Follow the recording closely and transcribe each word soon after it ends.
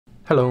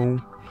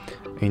Hello!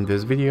 In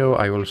this video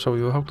I will show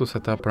you how to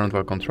set up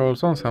parental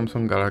controls on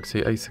Samsung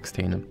Galaxy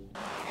A16.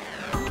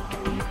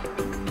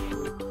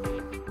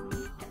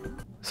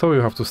 So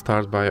you have to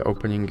start by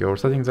opening your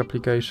settings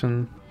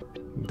application,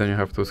 then you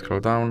have to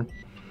scroll down,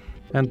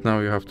 and now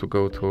you have to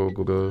go to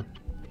Google.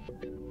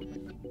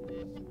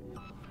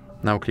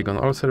 Now click on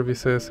all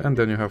services, and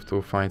then you have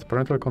to find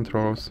parental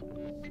controls.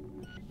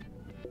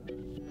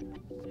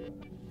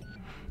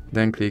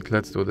 Then click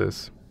let's do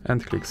this,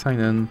 and click sign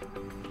in.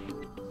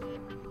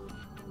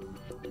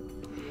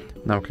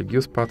 Now click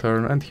use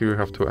pattern, and here you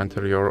have to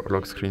enter your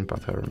lock screen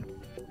pattern.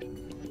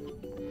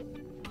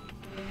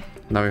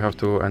 Now you have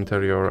to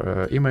enter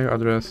your email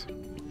address.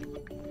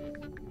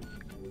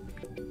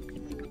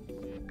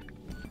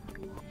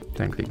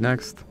 Then click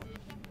next.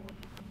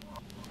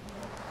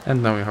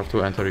 And now you have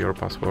to enter your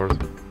password.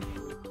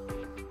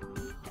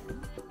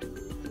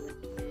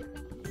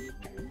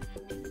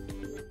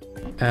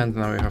 And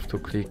now you have to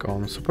click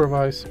on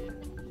supervise.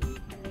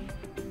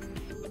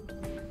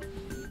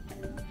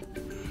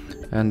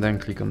 And then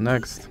click on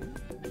next.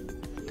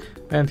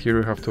 And here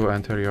you have to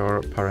enter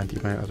your parent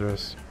email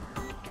address.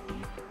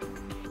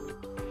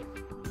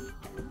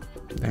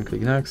 Then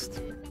click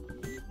next.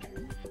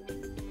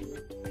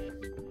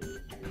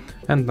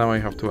 And now I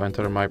have to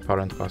enter my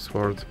parent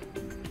password.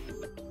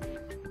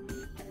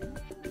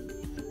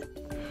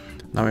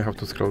 Now you have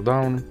to scroll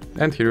down,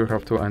 and here you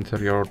have to enter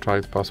your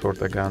child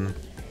password again.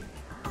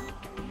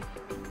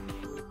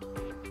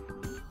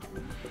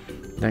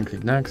 Then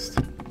click next.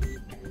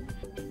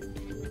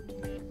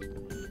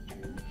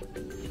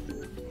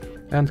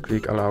 And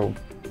click allow.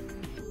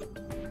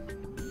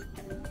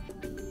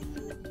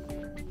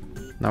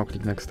 Now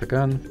click next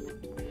again.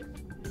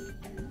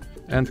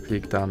 And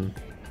click done.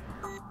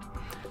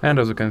 And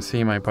as you can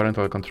see, my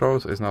parental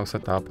controls is now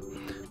set up.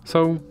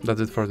 So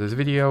that's it for this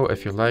video.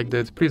 If you liked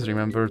it, please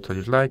remember to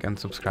leave a like and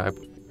subscribe.